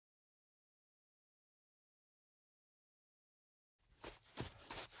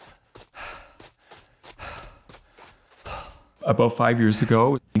About 5 years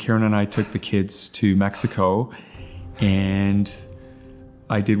ago, Karen and I took the kids to Mexico, and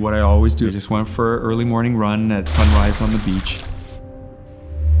I did what I always do. I just went for an early morning run at sunrise on the beach.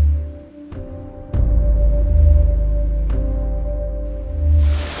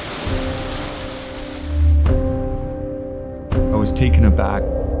 I was taken aback.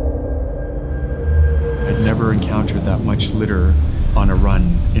 I'd never encountered that much litter on a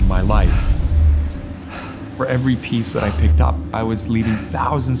run in my life. For every piece that I picked up, I was leaving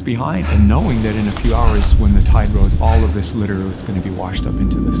thousands behind, and knowing that in a few hours when the tide rose, all of this litter was going to be washed up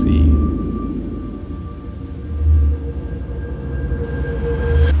into the sea.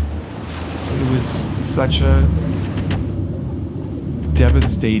 It was such a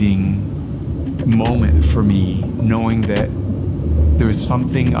devastating moment for me, knowing that there was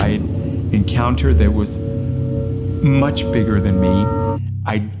something I'd encountered that was much bigger than me.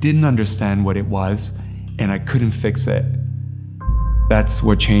 I didn't understand what it was, and I couldn't fix it. That's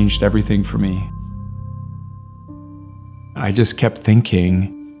what changed everything for me. I just kept thinking,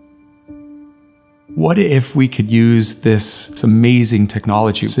 what if we could use this amazing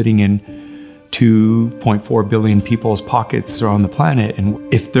technology sitting in 2.4 billion people's pockets around the planet,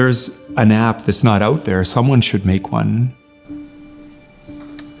 and if there's an app that's not out there, someone should make one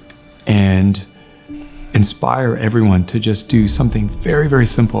and inspire everyone to just do something very, very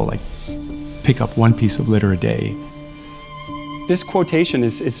simple, like pick up one piece of litter a day. This quotation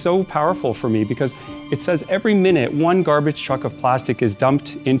is so powerful for me because it says every minute one garbage truck of plastic is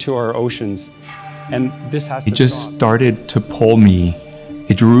dumped into our oceans, and this has to stop. It just started to pull me.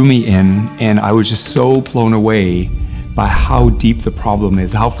 It drew me in, and I was just so blown away by how deep the problem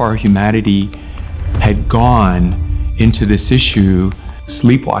is, how far humanity had gone into this issue,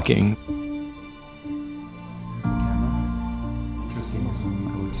 sleepwalking.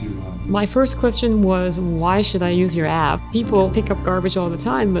 My first question was, why should I use your app? People pick up garbage all the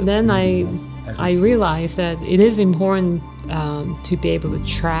time, but then I realized that it is important to be able to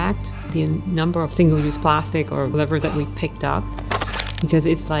track the number of single-use plastic or whatever that we picked up, because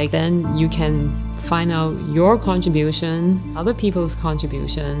it's like then you can find out your contribution, other people's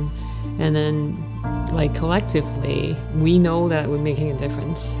contribution, and then like collectively, we know that we're making a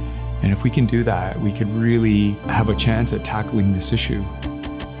difference. And if we can do that, we could really have a chance at tackling this issue.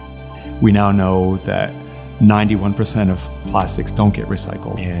 We now know that 91% of plastics don't get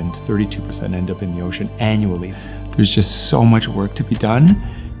recycled and 32% end up in the ocean annually. There's just so much work to be done.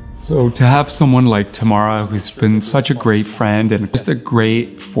 So to have someone like Tamara, who's been such a great friend and just a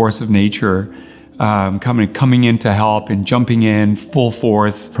great force of nature, coming in to help and jumping in full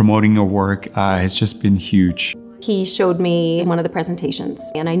force, promoting her work has just been huge. He showed me one of the presentations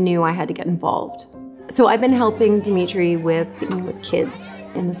and I knew I had to get involved. So I've been helping Dimitri with kids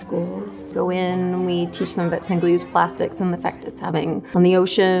in the schools. Go in, we teach them about single-use plastics and the effect it's having on the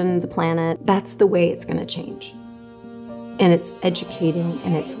ocean, the planet. That's the way it's going to change. And it's educating,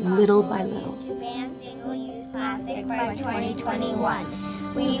 and it's little by little. To ban single-use plastic by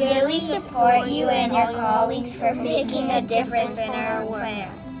 2021. We really support you and your colleagues for making a difference in our planet.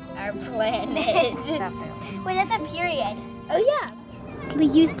 Wait, that's a period. Oh yeah. We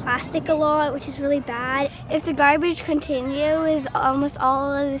use plastic a lot, which is really bad. If the garbage continues, almost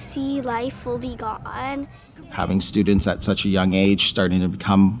all of the sea life will be gone. Having students at such a young age starting to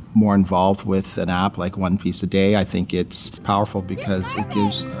become more involved with an app like One Piece a Day, I think it's powerful because it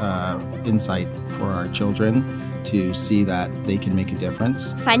gives insight for our children to see that they can make a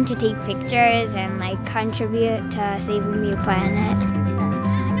difference. Fun to take pictures and like contribute to saving the planet.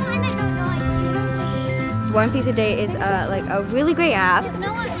 One Piece a Day is like a really great app,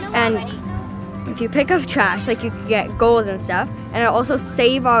 and if you pick up trash, like you can get goals and stuff, and it'll also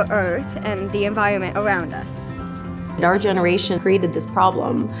save our Earth and the environment around us. Our generation created this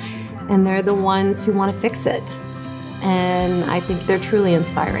problem, and they're the ones who want to fix it, and I think they're truly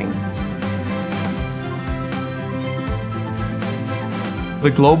inspiring.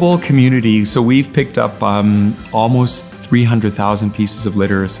 The global community, so we've picked up almost 300,000 pieces of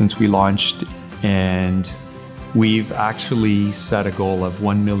litter since we launched. And we've actually set a goal of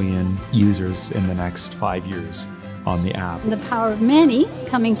 1 million users in the next 5 years on the app. The power of many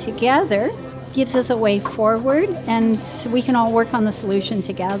coming together gives us a way forward, and so we can all work on the solution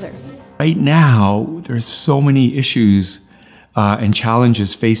together. Right now, there's so many issues and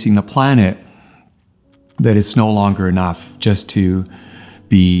challenges facing the planet that it's no longer enough just to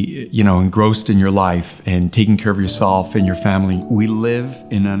be, engrossed in your life and taking care of yourself and your family. We live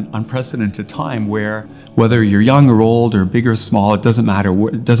in an unprecedented time where whether you're young or old or big or small, it doesn't matter.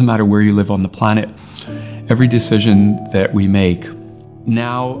 It doesn't matter where you live on the planet. Every decision that we make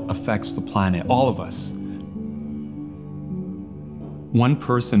now affects the planet, all of us. One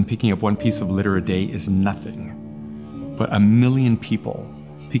person picking up one piece of litter a day is nothing, but 1 million people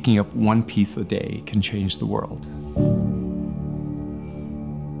picking up one piece a day can change the world.